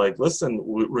back and they're like, listen,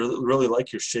 we really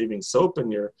like your shaving soap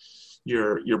and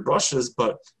your brushes,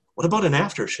 but what about an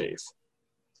aftershave?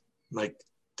 I'm like,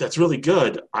 that's really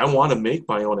good. I want to make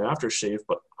my own aftershave,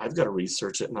 but I've got to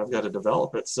research it and I've got to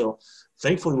develop it. So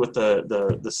thankfully with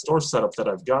the store setup that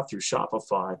I've got through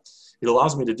Shopify, it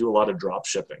allows me to do a lot of drop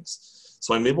shippings.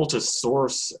 So I'm able to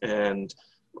source and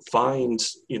find,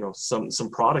 some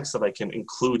products that I can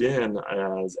include in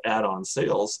as add-on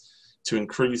sales to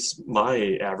increase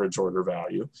my average order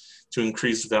value, to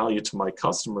increase value to my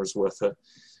customers with it,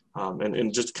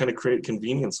 and just kind of create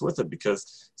convenience with it,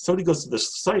 because somebody goes to the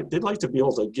site, they'd like to be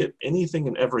able to get anything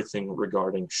and everything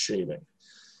regarding shaving.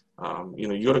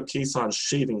 You go to Caisson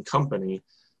Shaving Company,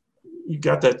 you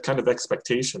got that kind of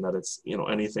expectation that it's,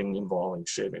 anything involving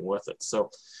shaving with it.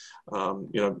 So,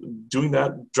 doing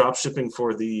that drop shipping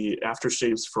for the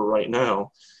aftershaves for right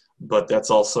now, but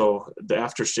that's also the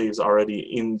aftershaves already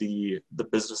in the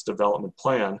business development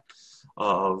plan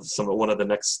of one of the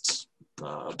next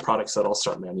products that I'll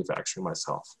start manufacturing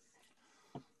myself.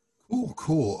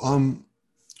 Cool.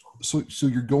 So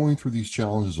you're going through these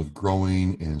challenges of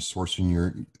growing and sourcing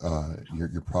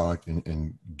your product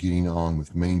and getting on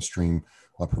with mainstream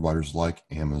providers like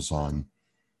Amazon.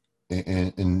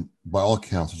 And by all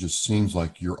accounts, it just seems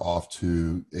like you're off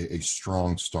to a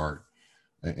strong start.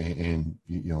 And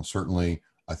certainly,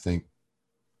 I think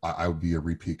I would be a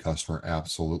repeat customer,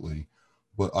 absolutely.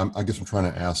 But I guess I'm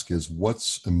trying to ask is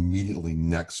what's immediately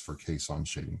next for Caisson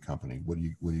Shaving Company? What do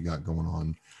you got going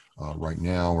on right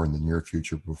now or in the near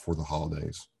future before the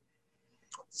holidays?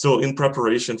 So in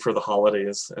preparation for the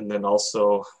holidays, and then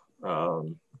also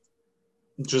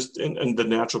just in the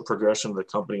natural progression of the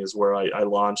company is where I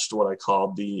launched what I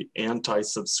called the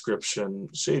anti-subscription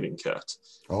shaving kit.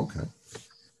 Okay.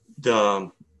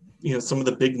 Some of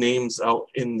the big names out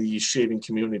in the shaving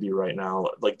community right now,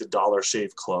 like the Dollar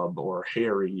Shave Club or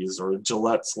Harry's or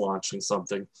Gillette's launching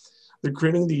something. They're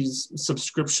creating these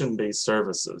subscription-based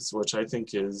services, which I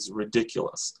think is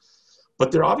ridiculous.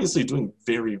 But they're obviously doing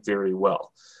very, very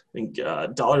well. I think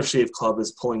Dollar Shave Club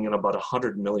is pulling in about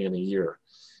 $100 million a year.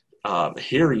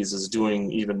 Harry's is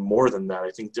doing even more than that. I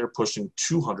think they're pushing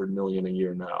 $200 million a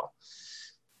year now.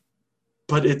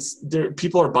 But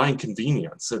people are buying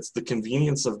convenience. It's the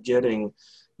convenience of getting,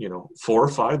 4 or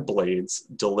 5 blades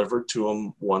delivered to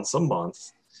them once a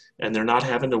month, and they're not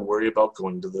having to worry about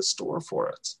going to the store for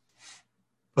it.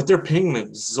 But they're paying an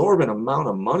exorbitant amount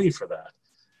of money for that.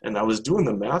 And I was doing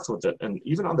the math with it, and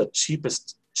even on the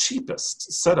cheapest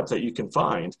setup that you can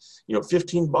find,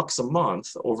 $15 a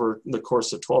month over the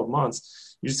course of 12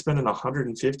 months, you're spending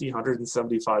 $150,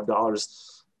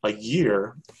 $175 a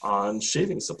year on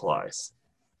shaving supplies.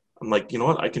 I'm like, you know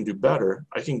what? I can do better.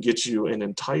 I can get you an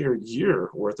entire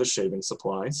year worth of shaving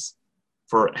supplies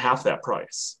for half that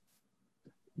price.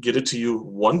 Get it to you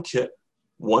one kit,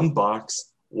 one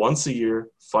box, once a year,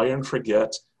 fire and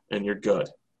forget, and you're good.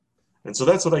 And so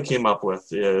that's what I came up with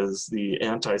is the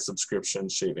anti-subscription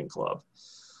shaving club.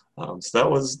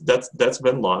 So that's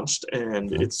been launched,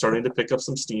 and it's starting to pick up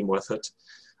some steam with it.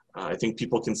 I think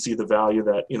people can see the value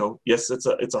that, yes, it's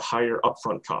a higher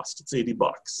upfront cost. It's $80,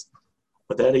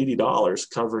 but that $80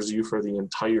 covers you for the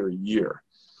entire year.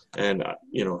 And,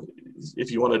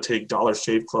 if you want to take Dollar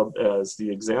Shave Club as the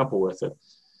example with it,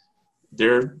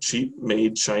 they're cheap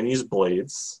made Chinese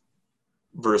blades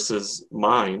versus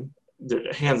mine.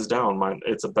 Hands down, mine,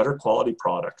 it's a better quality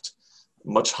product,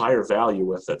 much higher value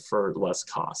with it for less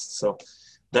cost. So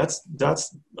that's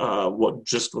what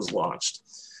just was launched.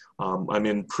 I'm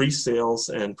in pre-sales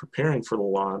and preparing for the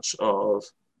launch of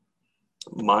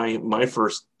my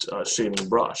first shaving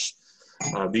brush.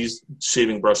 These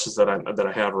shaving brushes that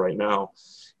I have right now,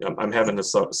 I'm having to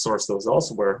source those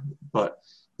elsewhere, but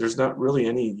there's not really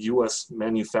any U.S.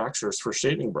 manufacturers for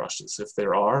shaving brushes. If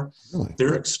there are, Really?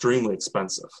 they're extremely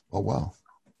expensive. Oh, wow.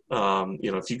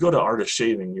 If you go to Art of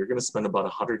Shaving, you're going to spend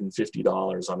about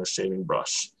 $150 on a shaving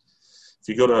brush. If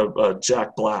you go to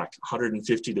Jack Black, $150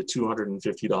 to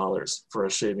 $250 for a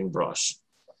shaving brush.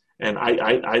 And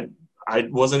I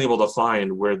wasn't able to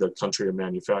find where the country of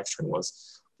manufacturing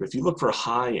was. But if you look for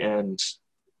high-end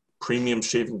premium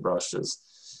shaving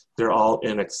brushes, they're all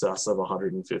in excess of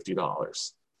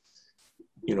 $150.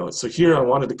 So here I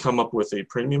wanted to come up with a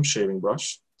premium shaving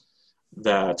brush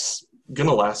that's going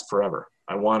to last forever.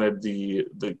 I wanted the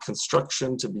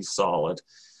construction to be solid,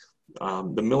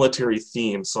 the military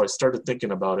theme. So I started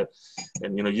thinking about it.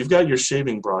 And, you've got your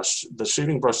shaving brush, the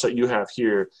shaving brush that you have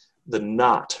here, the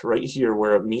knot right here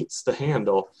where it meets the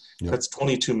handle, Yep. That's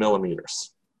 22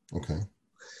 millimeters. Okay.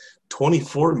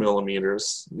 24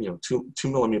 millimeters, 2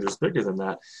 millimeters bigger than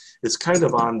that, is kind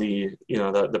of on the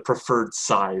preferred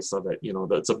size of it.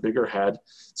 That's a bigger head.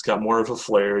 It's got more of a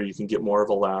flare. You can get more of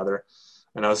a lather.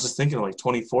 And I was just thinking, like,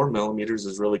 24 millimeters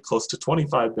is really close to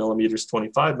 25 millimeters.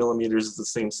 25 millimeters is the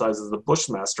same size as the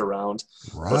Bushmaster round.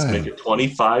 Right. Let's make it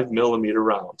 25 millimeter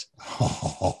round.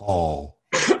 Oh.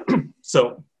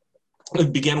 So I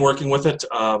began working with it.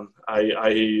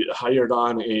 I hired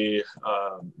on a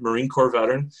Marine Corps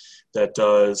veteran that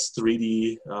does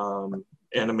 3D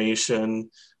animation.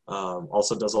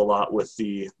 Also does a lot with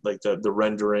the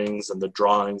renderings and the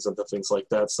drawings and the things like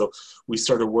that. So we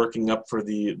started working up for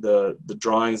the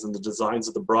drawings and the designs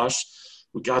of the brush.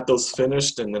 We got those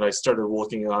finished, and then I started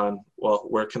looking on, well,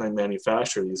 where can I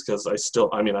manufacture these? Because I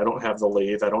don't have the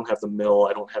lathe, I don't have the mill,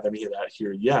 I don't have any of that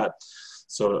here yet.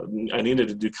 So I needed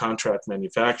to do contract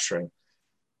manufacturing.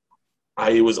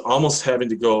 I was almost having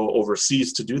to go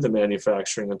overseas to do the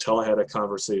manufacturing until I had a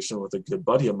conversation with a good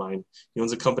buddy of mine. He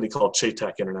owns a company called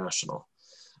Chaytech International.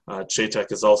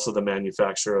 Chaytech is also the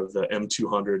manufacturer of the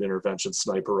M200 intervention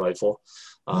sniper rifle,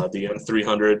 the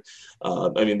M300.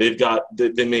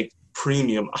 They make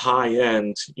premium,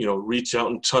 high-end, reach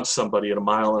out and touch somebody at 1.5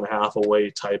 miles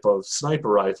away type of sniper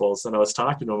rifles. And I was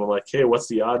talking to him, I'm like, hey, what's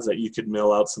the odds that you could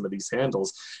mill out some of these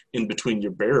handles in between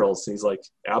your barrels? And he's like,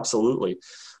 absolutely.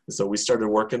 And so we started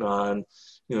working on,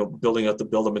 building up the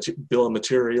bill of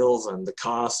materials and the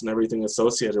cost and everything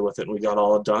associated with it. And we got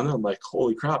all done. And I'm like,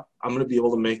 holy crap, I'm going to be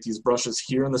able to make these brushes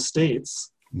here in the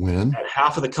States at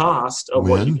half of the cost of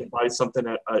what you can buy something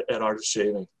at Art of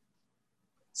Shaving.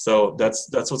 So that's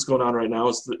what's going on right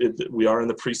now. We are in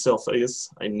the pre-sale phase.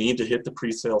 I need to hit the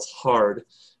pre-sales hard,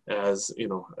 as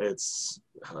it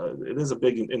is a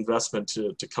big investment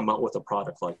to come out with a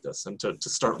product like this and to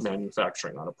start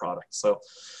manufacturing on a product. So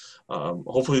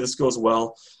hopefully this goes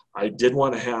well. I did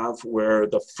want to have where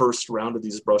the first round of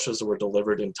these brushes were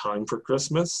delivered in time for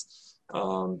Christmas.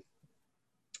 I'm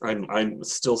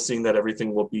still seeing that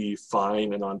everything will be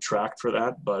fine and on track for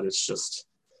that, but it's just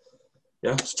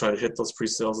trying to hit those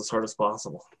pre-sales as hard as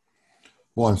possible.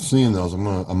 Well, I'm seeing those. I'm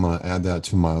gonna add that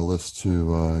to my list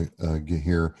to get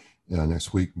here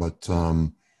next week. But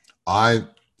I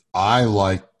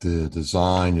like the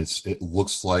design. It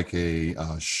looks like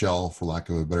a shell, for lack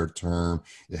of a better term.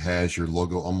 It has your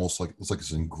logo almost like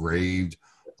it's engraved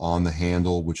on the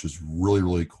handle, which is really,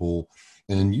 really cool.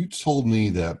 And you told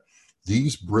me that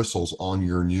these bristles on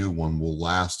your new one will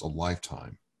last a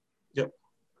lifetime. Yep.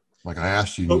 Like I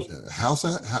asked you, how's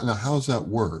that? How does that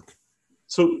work?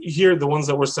 So here, the ones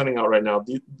that we're sending out right now,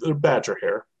 they're badger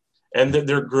hair, and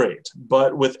they're great.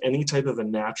 But with any type of a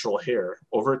natural hair,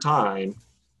 over time,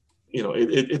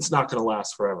 it's not going to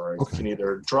last forever. It can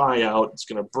either dry out, it's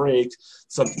going to break,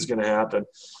 something's going to happen.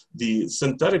 The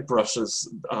synthetic brush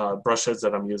heads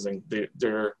that I'm using,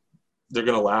 they're going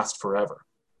to last forever.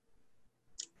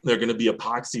 They're going to be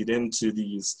epoxied into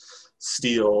these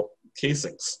steel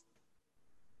casings.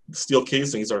 The steel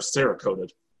casings are Cerakoted.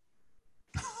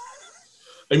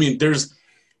 I mean, there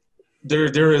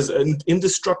is an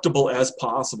indestructible as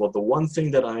possible. The one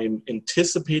thing that I'm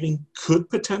anticipating could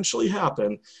potentially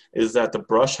happen is that the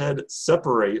brush head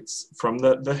separates from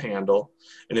the handle.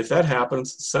 And if that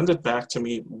happens, send it back to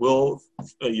me. We'll,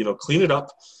 clean it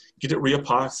up, get it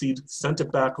re-epoxied, send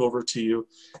it back over to you,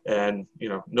 and,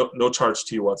 no charge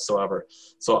to you whatsoever.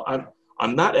 So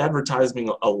I'm not advertising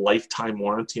a lifetime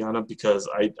warranty on it because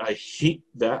I hate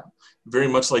that, very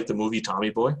much like the movie Tommy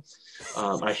Boy.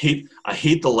 I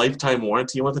hate the lifetime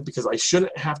warranty with it because I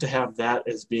shouldn't have to have that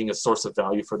as being a source of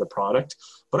value for the product.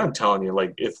 But I'm telling you,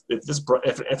 like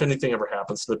if anything ever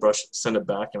happens to the brush, send it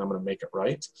back and I'm going to make it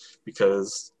right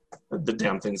because the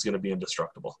damn thing's going to be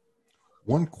indestructible.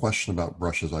 One question about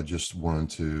brushes I just wanted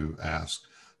to ask.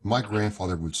 My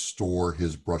grandfather would store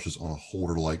his brushes on a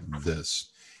holder like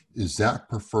this. Is that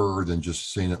preferred than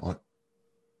just saying it on?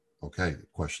 Okay,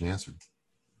 question answered.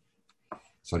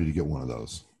 So I need to get one of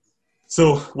those.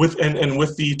 So with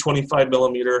with the 25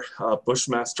 millimeter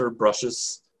Bushmaster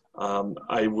brushes,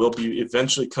 I will be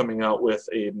eventually coming out with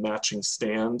a matching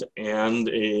stand and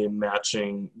a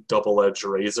matching double-edged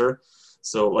razor.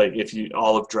 So like if you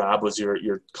olive drab was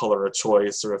your color of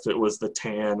choice, or if it was the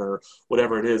tan or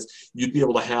whatever it is, you'd be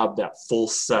able to have that full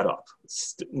setup,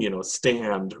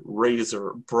 stand,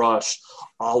 razor, brush,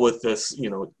 all with this,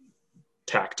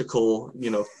 tactical,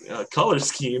 color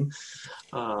scheme.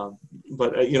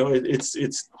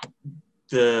 It's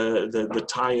the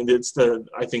tie, and it's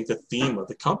I think the theme of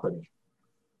the company.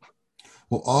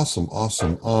 Well, awesome,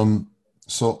 awesome.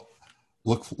 So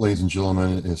look, ladies and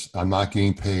gentlemen, I'm not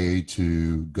getting paid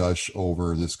to gush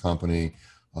over this company.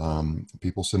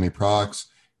 People send me products.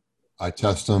 I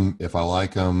test them. If I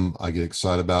like them, I get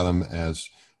excited about them. As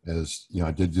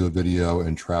I did do a video,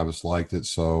 and Travis liked it,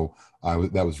 so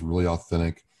that was really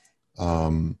authentic. I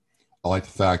like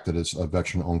the fact that it's a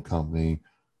veteran-owned company.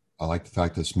 I like the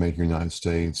fact that it's made here in the United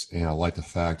States, and I like the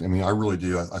fact. I mean, I really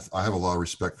do. I have a lot of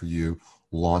respect for you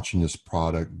launching this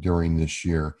product during this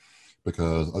year,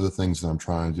 because other things that I'm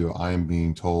trying to do, I am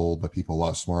being told by people a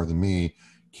lot smarter than me,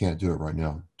 can't do it right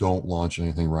now. Don't launch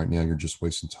anything right now. You're just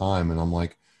wasting time. And I'm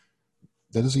like,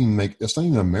 that's not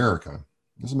even America.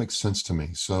 It doesn't make sense to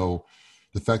me. So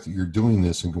the fact that you're doing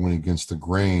this and going against the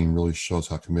grain really shows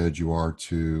how committed you are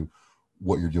to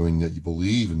what you're doing, that you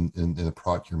believe in the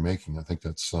product you're making. I think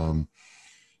that's,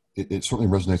 it certainly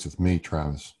resonates with me,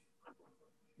 Travis.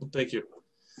 Well, thank you.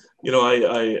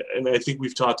 I think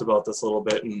we've talked about this a little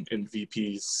bit in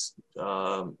VP's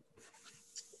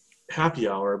happy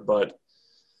hour, but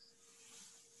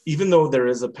even though there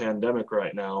is a pandemic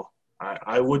right now,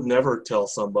 I would never tell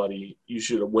somebody you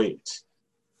should wait.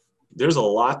 There's a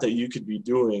lot that you could be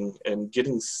doing and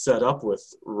getting set up with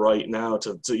right now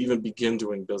to even begin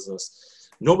doing business.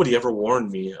 Nobody ever warned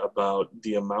me about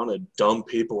the amount of dumb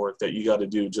paperwork that you got to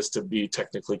do just to be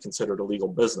technically considered a legal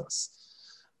business.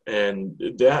 And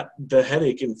the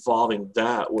headache involving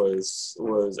that was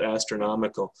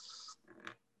astronomical.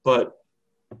 But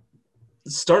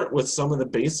start with some of the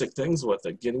basic things with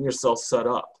it, getting yourself set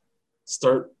up.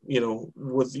 Start,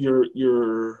 with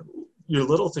your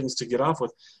little things to get off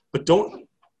with, but don't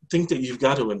think that you've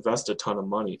got to invest a ton of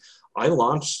money. I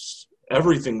launched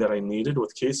everything that I needed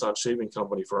with Kason Shaving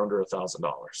Company for under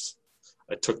 $1,000.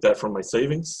 I took that from my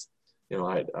savings.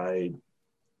 I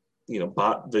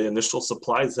bought the initial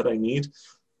supplies that I need,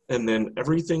 and then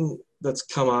everything that's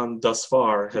come on thus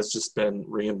far has just been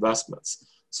reinvestments.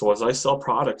 So as I sell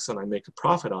products and I make a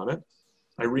profit on it,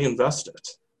 I reinvest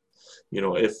it.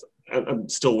 If I'm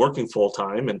still working full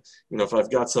time, and if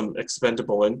I've got some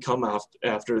expendable income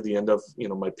after the end of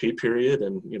my pay period,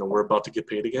 and we're about to get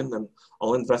paid again, then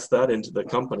I'll invest that into the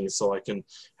company so I can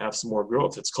have some more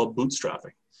growth. It's called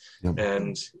bootstrapping. Yep.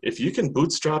 And if you can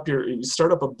you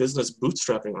start up a business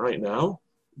bootstrapping right now,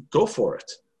 go for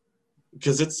it,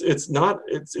 because it's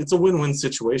a win-win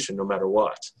situation no matter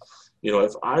what.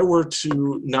 If I were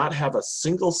to not have a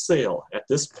single sale at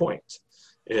this point,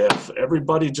 if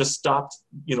everybody just stopped,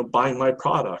 buying my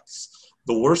products,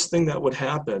 the worst thing that would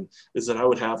happen is that I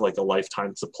would have like a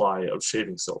lifetime supply of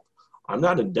shaving soap. I'm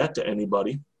not in debt to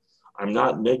anybody. I'm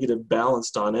not negative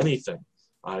balanced on anything.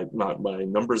 My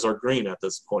numbers are green at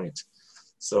this point.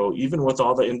 So even with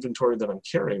all the inventory that I'm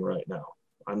carrying right now,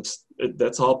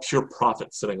 that's all pure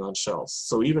profit sitting on shelves.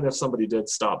 So even if somebody did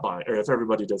stop buying, or if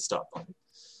everybody did stop buying,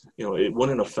 it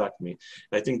wouldn't affect me.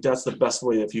 And I think that's the best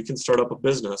way. If you can start up a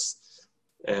business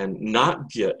and not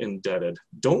get indebted,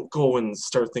 don't go and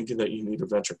start thinking that you need a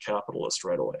venture capitalist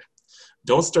right away.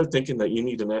 Don't start thinking that you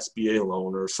need an SBA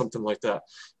loan or something like that.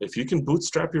 If you can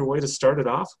bootstrap your way to start it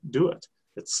off, do it.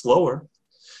 It's slower,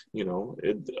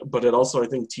 but it also, I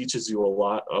think, teaches you a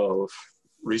lot of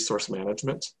resource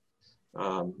management,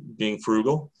 being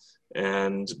frugal,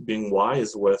 and being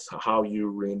wise with how you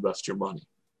reinvest your money.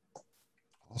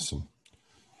 Awesome.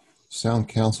 Sound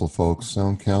counsel, folks.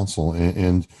 Sound counsel.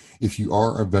 And if you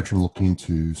are a veteran looking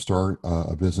to start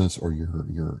a business, or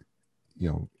you're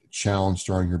challenged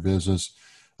starting your business,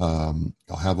 I'll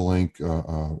have a link,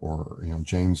 or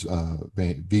James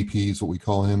VP is what we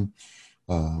call him.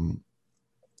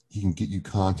 He can get you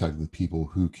contact with people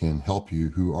who can help you,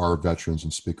 who are veterans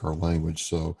and speak our language.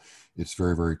 So it's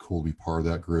very, very cool to be part of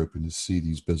that group and to see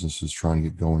these businesses trying to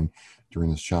get going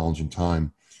during this challenging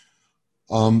time.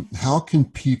 How can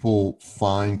people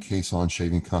find Kason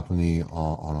Shaving Company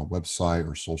on a website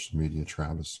or social media,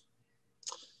 Travis?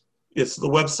 It's the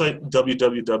website,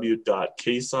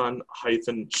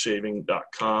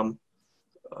 www.kason-shaving.com.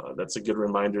 that's a good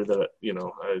reminder that,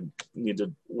 I need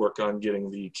to work on getting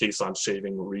the Caisson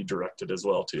Shaving redirected as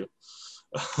well too.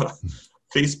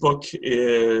 Facebook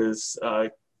is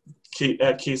at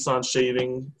Caisson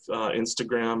Shaving.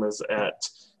 Instagram is at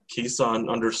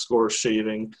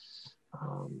Caisson_shaving.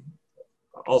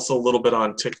 Also a little bit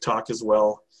on TikTok as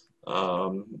well.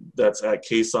 That's at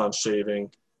Caisson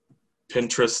Shaving.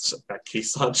 Pinterest at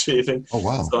Caisson Shaving. Oh,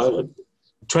 wow. So I'm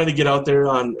trying to get out there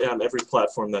on every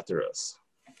platform that there is.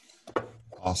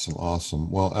 Awesome.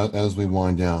 Well, as we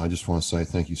wind down, I just want to say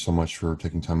thank you so much for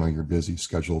taking time out of your busy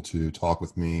schedule to talk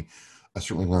with me. I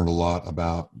certainly learned a lot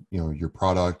about, your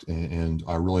product, and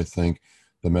I really think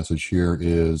the message here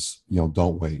is,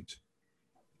 don't wait.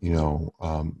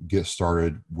 Get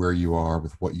started where you are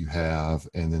with what you have,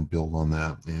 and then build on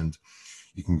that. And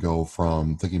you can go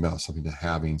from thinking about something to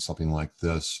having something like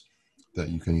this that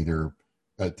you can either,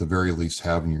 at the very least,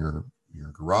 have in your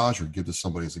garage or give to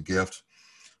somebody as a gift.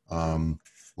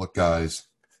 Look, guys,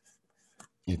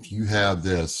 if you have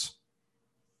this,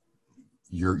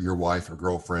 your wife or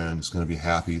girlfriend is going to be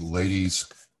happy. Ladies,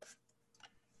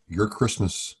 your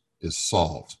Christmas is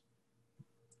solved.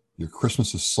 Your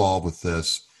Christmas is solved with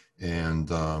this.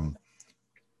 And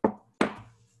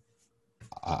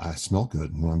I smell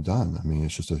good when I'm done. I mean,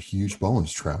 it's just a huge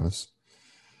bonus, Travis.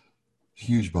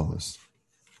 Huge bonus.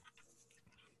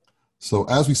 So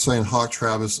as we say in Hawk,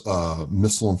 Travis,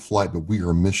 missile in flight, but we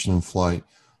are mission in flight.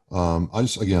 I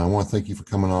want to thank you for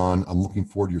coming on. I'm looking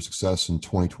forward to your success in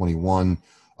 2021.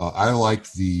 I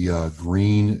like the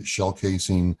green shell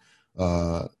casing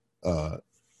lather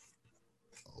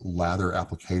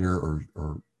applicator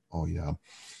oh yeah.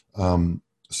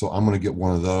 So I'm going to get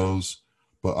one of those,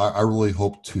 but I really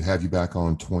hope to have you back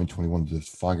on 2021 to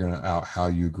figure out how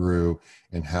you grew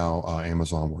and how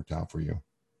Amazon worked out for you.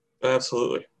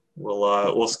 Absolutely.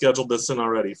 We'll schedule this in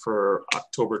already for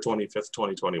October 25th,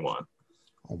 2021.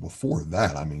 Oh, before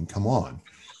that, I mean, come on.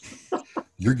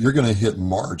 You're going to hit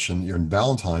March and you're in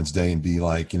Valentine's Day and be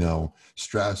like,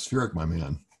 stratospheric, my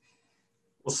man.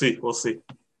 We'll see.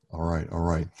 All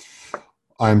right.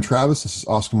 I'm Travis. This is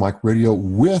Oscar Mike Radio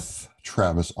with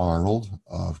Travis Arnold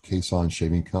of Caisson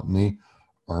Shaving Company,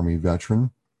 Army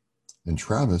veteran. And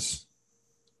Travis,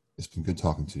 it's been good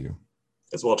talking to you.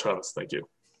 As well, Travis. Thank you.